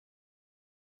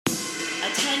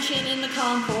Attention in the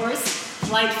concourse.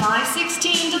 Flight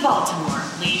 516 to Baltimore,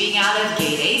 leaving out of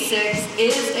Gate A6,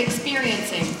 is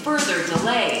experiencing further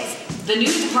delays. The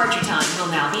new departure time will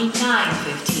now be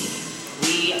 9:15.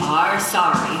 We are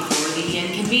sorry for the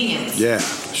inconvenience. Yeah,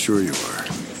 sure you are.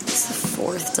 It's the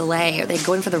fourth delay. Are they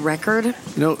going for the record? You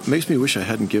know, it makes me wish I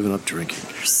hadn't given up drinking.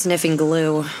 You're sniffing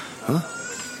glue. Huh?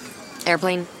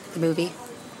 Airplane, the movie.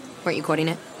 Weren't you quoting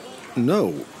it?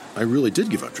 No, I really did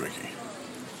give up drinking.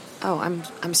 Oh,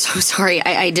 I'm so sorry.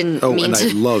 I didn't mean to. Oh, and I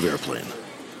love Airplane.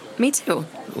 Me too.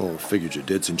 Well, figured you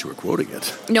did since you were quoting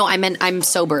it. No, I meant I'm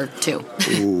sober too.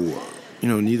 Ooh,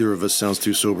 neither of us sounds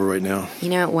too sober right now.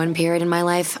 At one period in my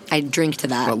life, I'd drink to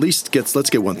that. Well, at least let's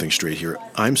get one thing straight here.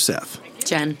 I'm Seth.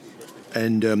 Jen.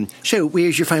 And, so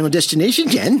where's your final destination,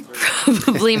 Jen?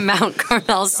 Probably Mount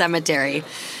Carmel Cemetery.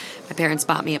 My parents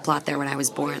bought me a plot there when I was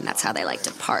born. That's how they like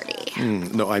to party.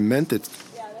 No, I meant that...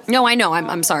 No, I know.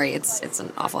 I'm sorry. It's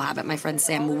an awful habit. My friends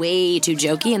say I'm way too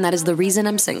jokey, and that is the reason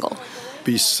I'm single.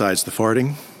 Besides the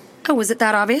farting? Oh, was it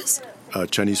that obvious?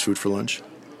 Chinese food for lunch?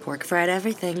 Pork fried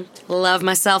everything. Love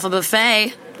myself a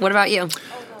buffet. What about you?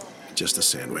 Just a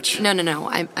sandwich. No.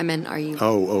 I meant, are you...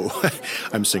 Oh,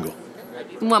 I'm single.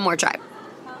 One more try.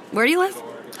 Where do you live?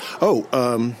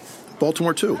 Oh,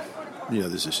 Baltimore, too.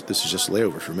 This is just a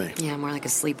layover for me. Yeah, more like a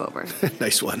sleepover.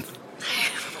 Nice one.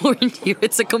 I warned you,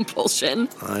 it's a compulsion.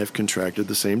 I've contracted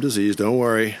the same disease, don't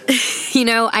worry.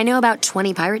 I know about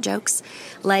 20 pirate jokes.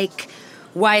 Like,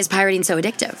 why is pirating so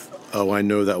addictive? Oh, I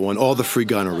know that one. All the free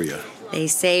gonorrhea. They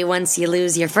say once you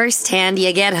lose your first hand,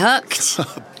 you get hooked.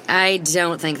 I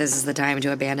don't think this is the time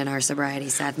to abandon our sobriety,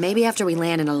 Seth. Maybe after we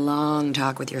land in a long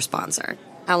talk with your sponsor.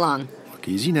 How long? Look,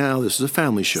 easy now. This is a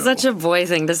family show. Such a boy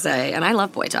thing to say, and I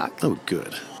love boy talk. Oh,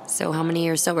 good. So how many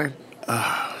years sober?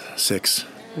 6.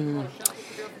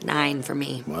 9 for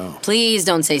me. Wow. Please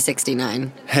don't say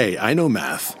 69. Hey, I know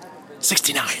math.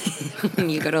 69.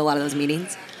 You go to a lot of those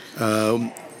meetings?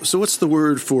 So what's the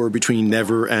word for between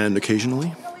never and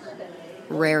occasionally?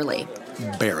 Rarely.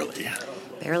 Barely.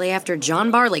 Barely after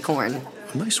John Barleycorn.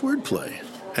 Nice wordplay.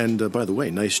 And, by the way,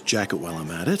 nice jacket while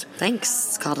I'm at it. Thanks.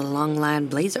 It's called a long line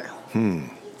blazer.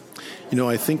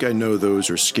 I think I know those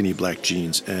are skinny black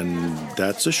jeans, and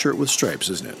that's a shirt with stripes,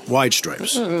 isn't it? Wide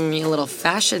stripes. You little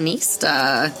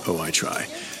fashionista. Oh, I try.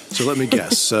 So let me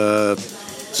guess.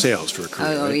 Sales for a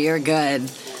career. Oh, right? You're good.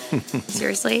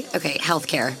 Seriously? Okay,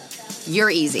 healthcare. You're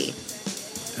easy.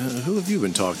 Who have you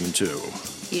been talking to?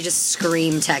 You just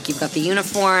scream tech. You've got the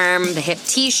uniform, the hip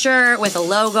t-shirt with a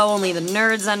logo only the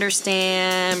nerds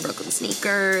understand, Brooklyn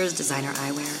sneakers, designer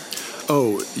eyewear.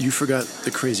 Oh, you forgot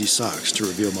the crazy socks to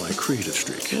reveal my creative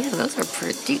streak. Yeah, those are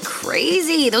pretty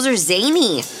crazy. Those are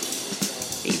zany.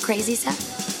 Are you crazy,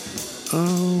 Seth?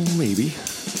 Oh, maybe.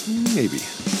 Maybe.